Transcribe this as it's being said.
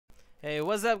Hey,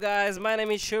 what's up guys? My name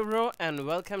is Shubro and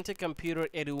welcome to Computer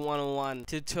Edu 101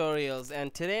 tutorials,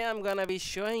 and today I'm gonna be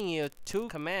showing you two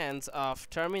commands of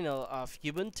terminal of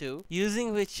Ubuntu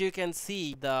using which you can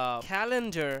see the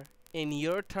calendar in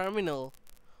your terminal,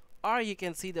 or you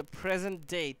can see the present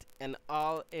date and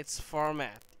all its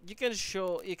format. You can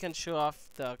show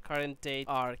off the current date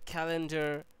or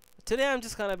calendar. Today I'm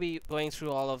just gonna be going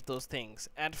through all of those things.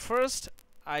 At first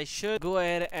I should go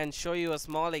ahead and show you a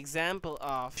small example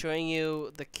of showing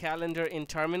you the calendar in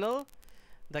terminal.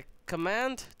 The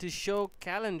command to show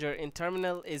calendar in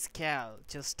terminal is cal.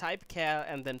 Just type cal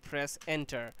and then press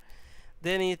enter.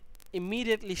 Then it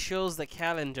immediately shows the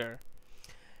calendar.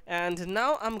 And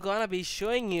now I'm gonna be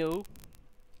showing you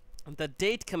the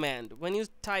date command. When you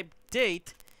type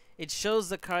date, it shows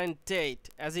the current date.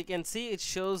 As you can see, it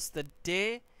shows the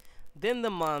day, then the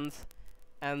month,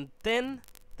 and then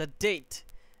the date,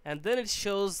 and then it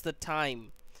shows the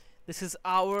time. This is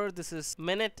hour, this is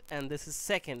minute, and this is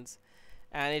seconds,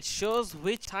 and it shows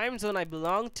which time zone I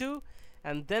belong to,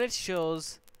 and then it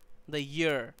shows the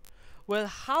year. Well,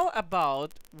 how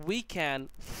about we can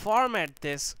format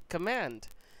this command,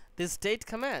 this date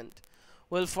command?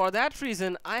 Well, for that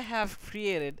reason I have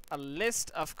created a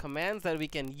list of commands that we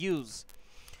can use.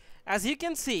 As you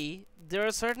can see, there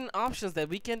are certain options that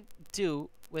we can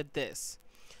do with this.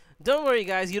 Don't worry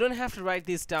guys, you don't have to write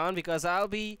this down because I'll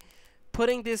be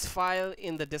putting this file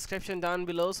in the description down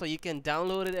below, so you can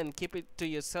download it and keep it to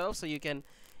yourself so you can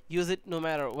use it no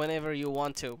matter whenever you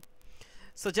want to.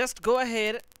 So just go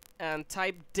ahead and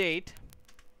type date,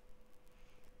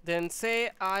 then say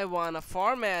I want to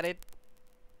format it,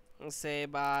 say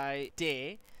by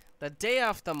day, the day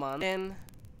of the month, then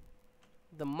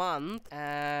the month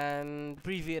and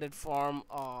abbreviated form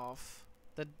of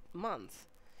the month,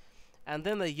 and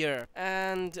then the year.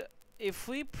 And if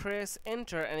we press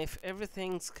enter and if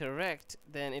everything's correct,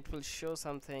 then it will show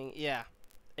something. Yeah,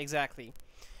 exactly.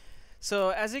 So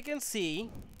as you can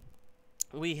see,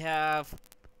 we have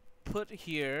put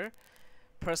here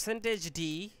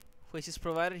 %d, which is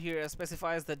provided here,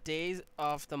 specifies the days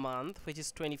of the month, which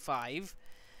is 25,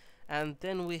 and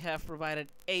then we have provided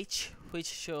h,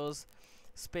 which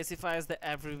specifies the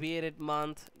abbreviated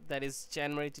month, that is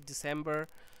January to December,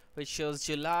 which shows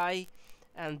July,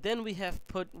 and then we have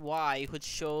put y,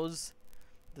 which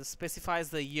specifies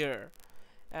the year.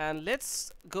 And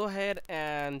let's go ahead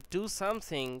and do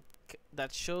something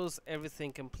that shows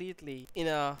everything completely in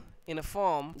a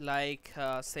form like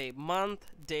say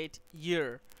month, date,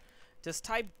 year. Just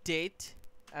type date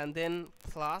and then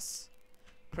plus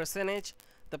 %.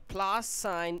 The plus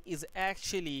sign is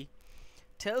actually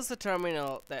tells the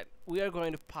terminal that we are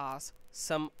going to pass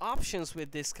some options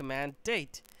with this command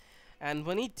date, and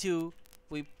when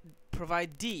we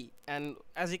provide d, and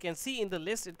as you can see in the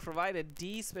list it provided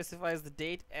d specifies the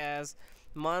date as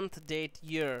month, date,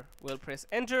 year. We'll press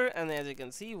enter and as you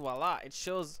can see, voila, it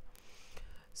shows.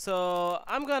 So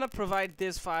I'm gonna provide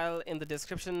this file in the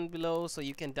description below so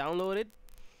you can download it.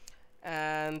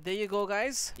 And there you go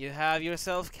guys, you have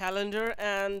yourself calendar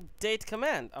and date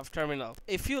command of terminal.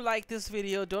 If you like this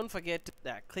video, don't forget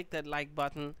to click that like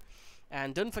button,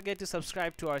 and don't forget to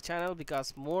subscribe to our channel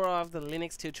because more of the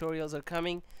Linux tutorials are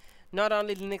coming. Not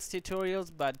only Linux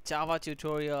tutorials but Java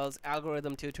tutorials,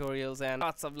 algorithm tutorials, and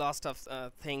lots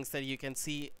of things that you can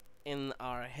see in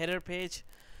our header page.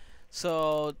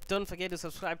 So don't forget to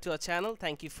subscribe to our channel.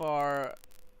 Thank you for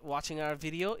watching our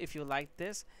video. If you like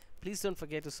this, please don't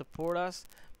forget to support us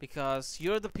because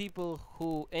you're the people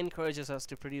who encourages us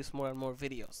to produce more and more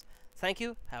videos. Thank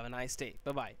you. Have a nice day.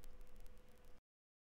 Bye bye.